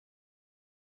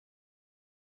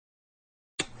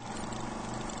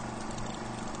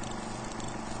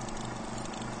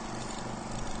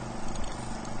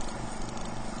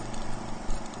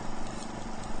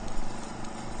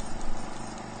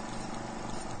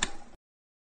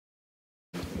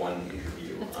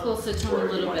That's cool. So tell me a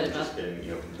little bit about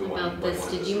this.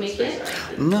 Did you make it?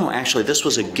 No, actually, this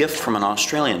was a gift from an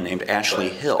Australian named Ashley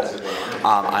Hill.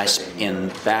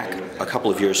 Back a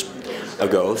couple of years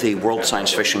ago, the World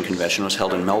Science Fiction Convention was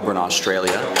held in Melbourne,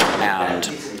 Australia, and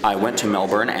I went to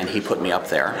Melbourne and he put me up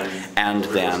there. And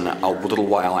then a little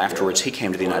while afterwards, he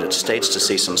came to the United States to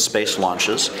see some space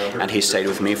launches, and he stayed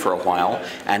with me for a while,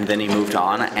 and then he moved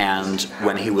on, and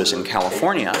when he was in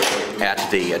California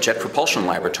at the Jet Propulsion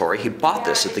Laboratory, he bought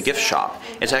this at the gift shop.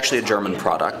 It's actually a German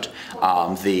product.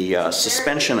 The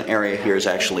suspension area here is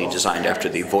actually designed after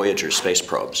the Voyager space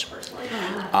probes.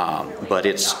 But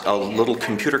it's a little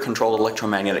computer-controlled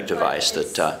electromagnetic device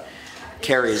that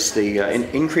carries the,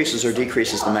 increases or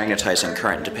decreases the magnetizing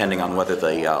current depending on whether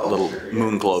the little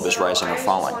moon globe is rising or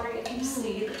falling.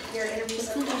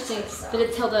 That's interesting. But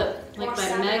it's held up like by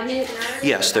a magnet?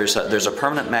 Yes, there's a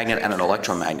permanent magnet and an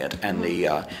electromagnet, and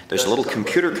there's a little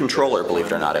computer controller, believe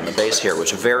it or not, in the base here,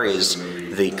 which varies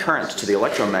the current to the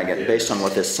electromagnet based on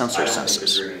what this sensor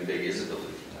senses.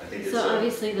 So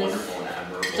obviously this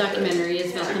documentary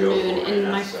is about the moon, and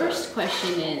my first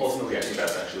question is,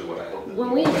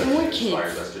 when we're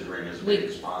kids,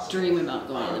 we dream about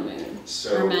going to the moon.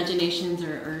 Our imaginations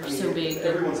are so big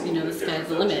that, you know, the sky's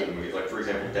the limit.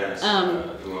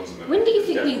 When do you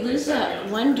think we lose that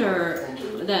wonder,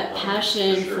 that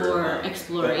passion for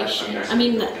exploration? I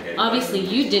mean, obviously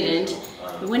you didn't,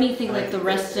 but when do you think like the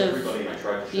rest of,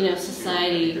 you know,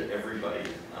 society,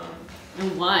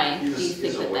 and why do you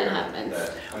think that happens?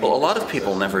 Well, a lot of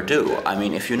people never do. I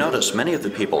mean, if you notice, many of the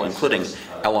people, including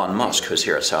Elon Musk, who's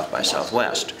here at South by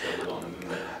Southwest,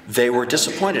 they were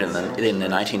disappointed in the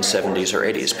 1970s or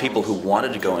 80s, people who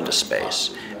wanted to go into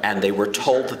space, and they were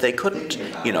told that they couldn't.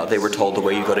 You know, they were told the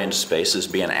way you go into space is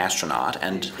be an astronaut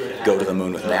and go to the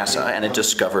moon with NASA, and it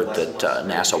discovered that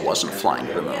NASA wasn't flying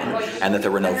to the moon, and that there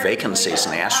were no vacancies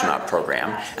in the astronaut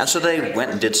program, and so they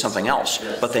went and did something else.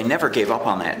 But they never gave up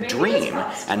on that dream,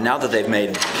 and now that they've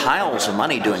made piles of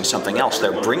money doing something else,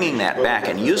 they're bringing that back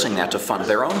and using that to fund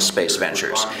their own space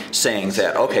ventures, saying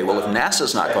that, okay, well, if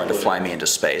NASA's not going to fly me into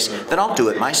space, then I'll do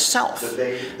it myself.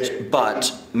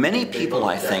 But many people,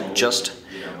 I think, just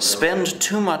spend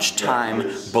too much time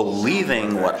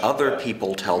believing what other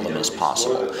people tell them is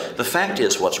possible. The fact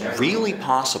is, what's really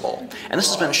possible, and this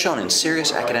has been shown in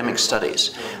serious academic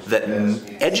studies, that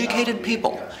educated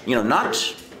people, you know, not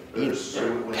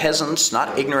peasants,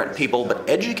 not ignorant people, but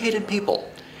educated people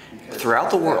throughout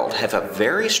the world have a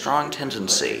very strong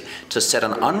tendency to set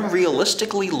an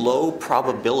unrealistically low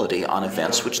probability on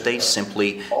events which they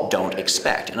simply don't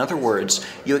expect. In other words,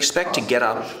 you expect to get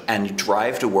up and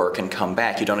drive to work and come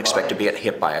back. You don't expect to be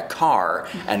hit by a car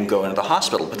and go into the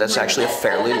hospital, but that's actually a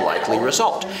fairly likely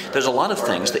result. There's a lot of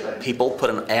things that people put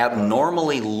an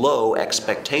abnormally low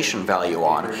expectation value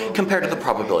on compared to the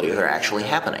probability of they're actually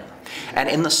happening. And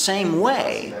in the same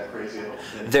way,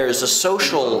 there's a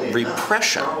social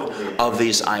repression of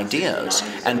these ideas,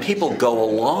 and people go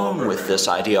along with this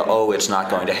idea, oh, it's not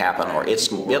going to happen, or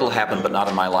it'll happen but not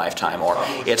in my lifetime, or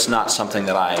it's not something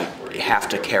that I have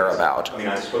to care about.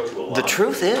 The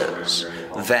truth is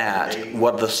that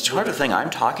what the sort of thing I'm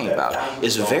talking about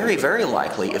is very, very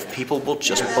likely if people will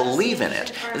just believe in it.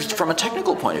 From a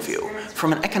technical point of view,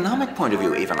 from an economic point of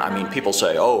view even. I mean, people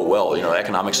say, oh, well, you know,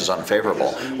 economics is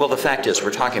unfavorable. Well, the fact is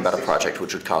we're talking about a project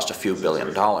which would cost a few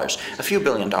 $billion. A few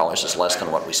 $billion is less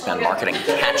than what we spend marketing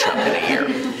catch-up in a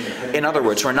year. In other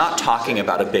words, we're not talking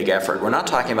about a big effort. We're not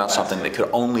talking about something that could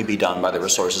only be done by the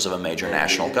resources of a major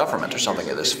national government or something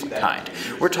of this kind.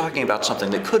 We're talking about something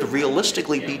that could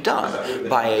realistically be done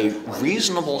by a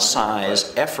reasonable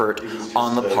size effort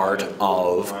on the part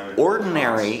of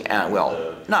ordinary,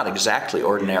 well, not exactly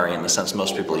ordinary in the sense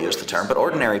most people use the term, but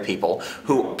ordinary people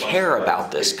who care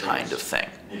about this kind of thing.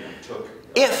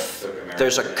 If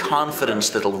there's a confidence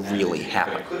that it'll really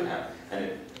happen.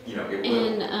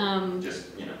 And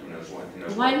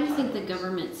why do you think the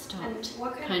government stopped,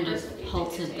 kind of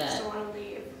halted that,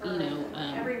 you know,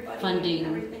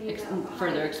 funding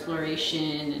further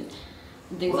exploration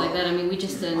and things like that? I mean, we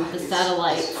just sent the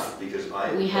satellites.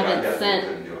 We haven't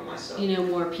sent, you know,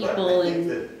 more people,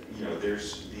 and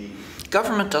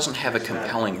government doesn't have a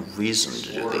compelling reason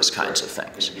to do these kinds of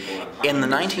things. In the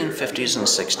 1950s and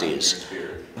 60s,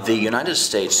 the United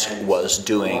States was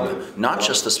doing not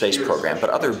just the space program, but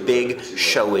other big,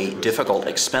 showy, difficult,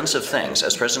 expensive things.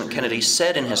 As President Kennedy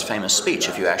said in his famous speech,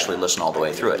 if you actually listen all the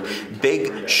way through it,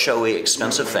 big, showy,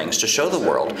 expensive things to show the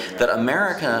world that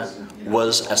America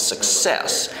was a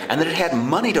success and that it had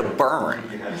money to burn,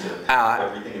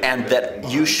 and that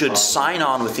you should sign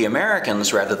on with the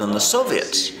Americans rather than the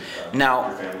Soviets.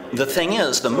 Now, the thing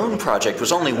is, the Moon Project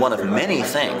was only one of many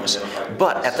things,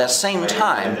 but at that same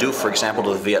time, due, for example, to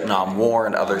the Vietnam War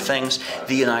and other things,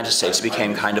 the United States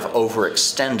became kind of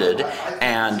overextended,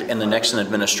 and in the Nixon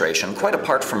administration, quite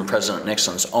apart from President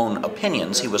Nixon's own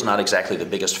opinions, he was not exactly the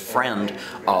biggest friend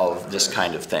of this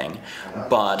kind of thing,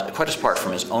 but quite apart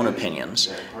from his own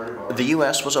opinions, the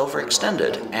U.S. was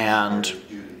overextended, and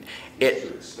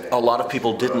a lot of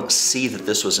people didn't see that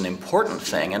this was an important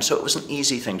thing, and so it was an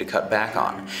easy thing to cut back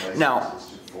on. Now,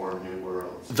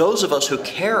 those of us who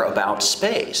care about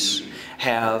space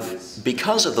have,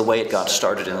 because of the way it got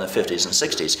started in the 50s and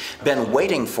 60s, been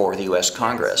waiting for the U.S.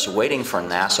 Congress, waiting for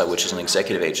NASA, which is an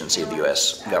executive agency of the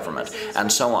U.S. government,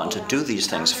 and so on, to do these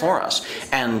things for us.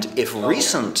 And if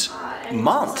recent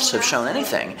months have shown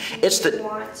anything, it's that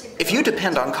if you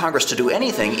depend on Congress to do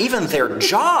anything, even their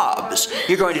jobs,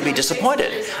 you're going to be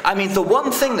disappointed. I mean, the one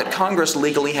thing that Congress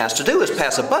legally has to do is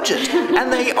pass a budget,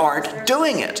 and they aren't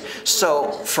doing it.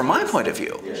 So, from my point of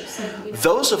view,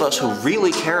 those of us who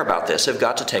really care about this have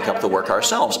got to take up the work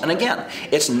ourselves. And again,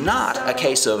 it's not a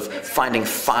case of finding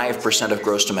 5% of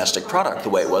gross domestic product the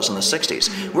way it was in the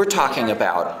 60s. We're talking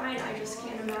about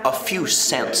a few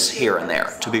cents here and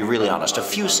there, to be really honest, a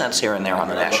few cents here and there on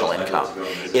the national income.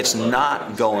 It's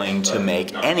not going to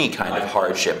make any kind of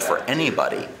hardship for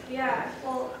anybody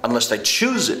unless they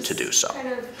choose it to do so.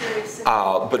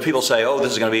 But people say, oh,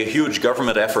 this is going to be a huge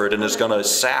government effort and it's going to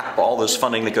sap all this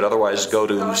funding that could otherwise go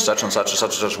to such and such and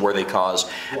such and such worthy cause.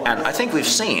 And I think we've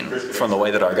seen from the way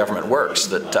that our government works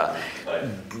that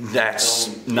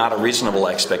that's not a reasonable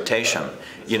expectation.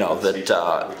 You know,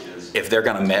 that if they're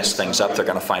going to mess things up, they're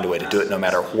going to find a way to do it no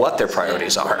matter what their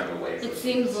priorities are. It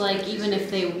seems like even if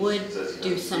they would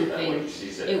do something,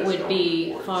 it would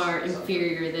be far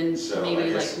inferior than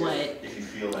maybe like what,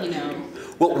 you know.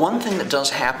 Well, one thing that does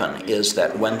happen is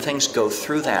that when things go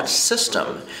through that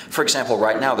system, for example,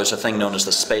 right now there's a thing known as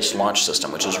the Space Launch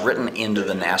System, which is written into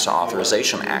the NASA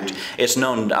Authorization Act. It's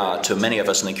known to many of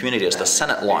us in the community as the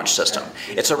Senate Launch System.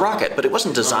 It's a rocket, but it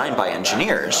wasn't designed by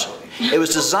engineers. It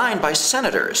was designed by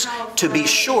senators to be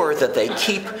sure that they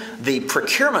keep the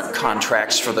procurement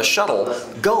contracts for the shuttle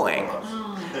going.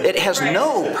 It has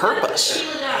no purpose.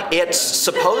 It's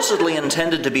supposedly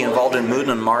intended to be involved in Moon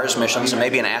and Mars missions and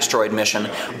maybe an asteroid mission,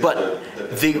 but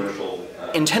the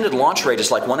intended launch rate is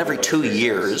like 1 every 2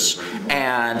 years,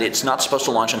 and it's not supposed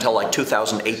to launch until like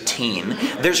 2018.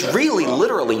 There's really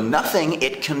literally nothing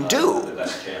it can do.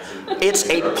 It's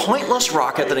a pointless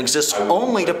rocket that exists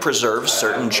only to preserve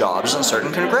certain jobs in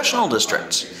certain congressional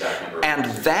districts. And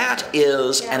that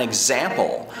is an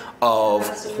example of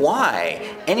why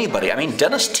anybody, I mean,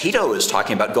 Dennis Tito is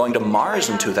talking about going to Mars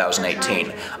in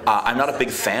 2018. I'm not a big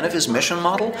fan of his mission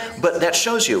model, but that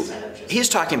shows you he's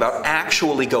talking about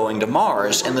actually going to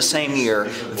Mars in the same year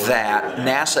that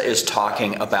NASA is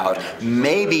talking about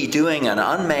maybe doing an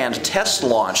unmanned test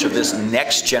launch of this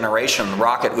next generation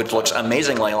rocket, which looks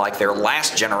amazingly like their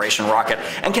last generation rocket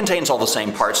and contains all the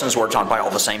same parts and is worked on by all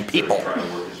the same people.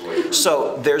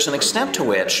 So there's an extent to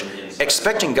which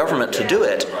expecting government to do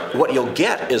it, what you'll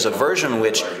get is a version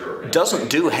which doesn't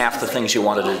do half the things you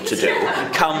wanted it to do,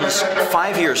 comes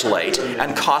 5 years late,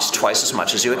 and costs twice as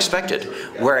much as you expected.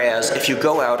 Whereas if you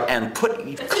go out and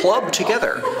club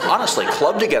together, honestly,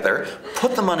 club together,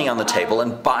 put the money on the table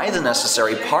and buy the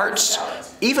necessary parts,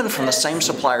 even from the same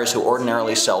suppliers who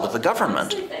ordinarily sell to the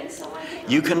government,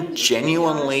 you can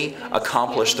genuinely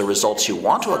accomplish the results you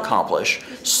want to accomplish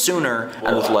sooner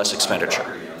and with less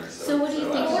expenditure. So what do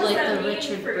you think of like the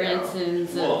Richard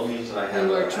Bransons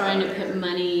who are trying to put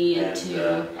money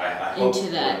into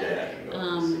that?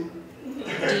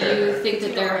 Do you think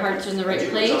that their hearts are in the right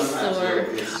place, or?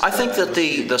 I think that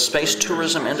the space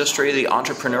tourism industry, the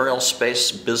entrepreneurial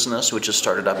space business which has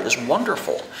started up is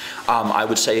wonderful. I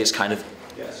would say is kind of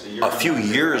a few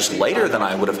years later than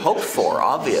I would have hoped for,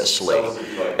 obviously.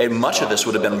 And much of this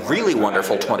would have been really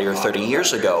wonderful 20 or 30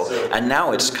 years ago, and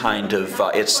now it's kind of,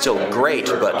 it's still great,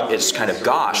 but it's kind of,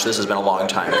 gosh, this has been a long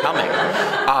time coming.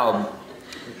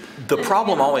 The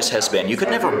problem always has been, you could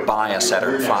never buy a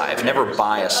Saturn V, never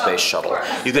buy a space shuttle.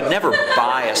 You could never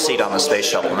buy a seat on the space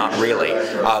shuttle, not really.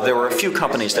 There were a few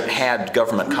companies that had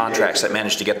government contracts that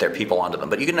managed to get their people onto them,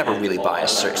 but you could never really buy a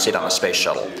seat on the space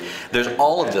shuttle. There's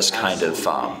all of this kind of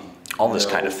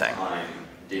thing.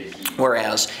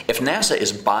 Whereas, if NASA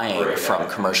is buying from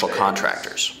commercial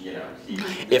contractors,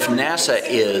 if NASA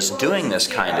is doing this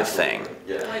kind of thing,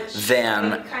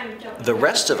 then the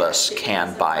rest of us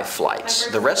can buy flights.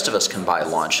 The rest of us can buy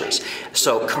launches.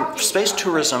 So space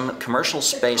tourism, commercial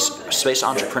space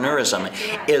entrepreneurism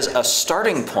is a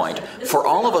starting point for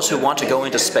all of us who want to go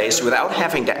into space without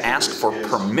having to ask for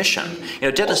permission. You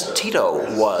know, Dennis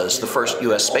Tito was the first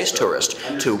U.S. space tourist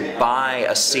to buy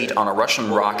a seat on a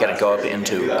Russian rocket and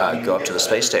go up to the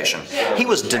space station. He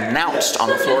was denounced on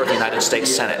the floor of the United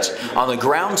States Senate on the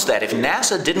grounds that if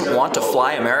NASA didn't want to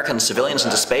fly American civilians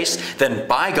into space, then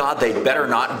by God, they'd better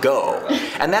not go.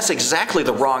 And that's exactly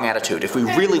the wrong attitude if we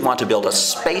really want to build a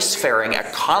spacefaring, a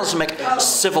cosmic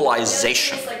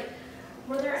civilization.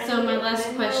 So my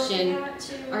last question,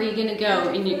 are you going to go?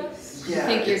 And you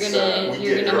think you're gonna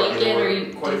make it, or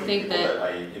do you think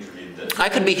that... I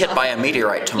could be hit by a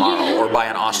meteorite tomorrow, or by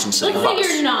an Austin City bus. Let's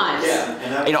say you're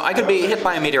not. You know, I could be hit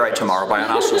by a meteorite tomorrow by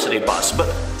an Austin City bus, but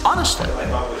honestly,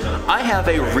 I have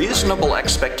a reasonable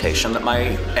expectation that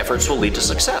my efforts will lead to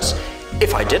success.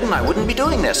 If I didn't, I wouldn't be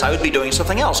doing this. I would be doing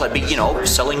something else. I'd be, you know,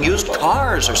 selling used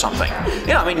cars or something.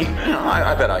 You know, I mean, you know,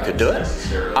 I bet I could do it.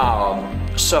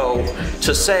 So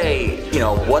to say, you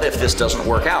know, what if this doesn't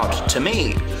work out? To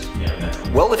me,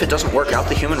 well, if it doesn't work out,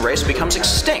 the human race becomes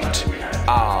extinct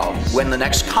when the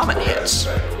next comet hits.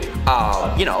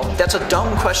 You know, that's a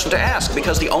dumb question to ask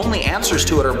because the only answers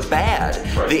to it are bad.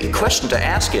 The question to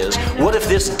ask is, what if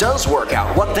this does work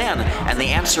out? What then? And the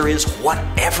answer is,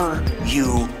 whatever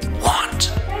you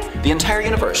want. The entire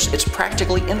universe, it's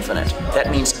practically infinite. That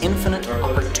means infinite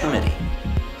opportunity.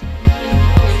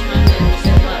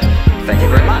 Thank you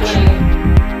very much.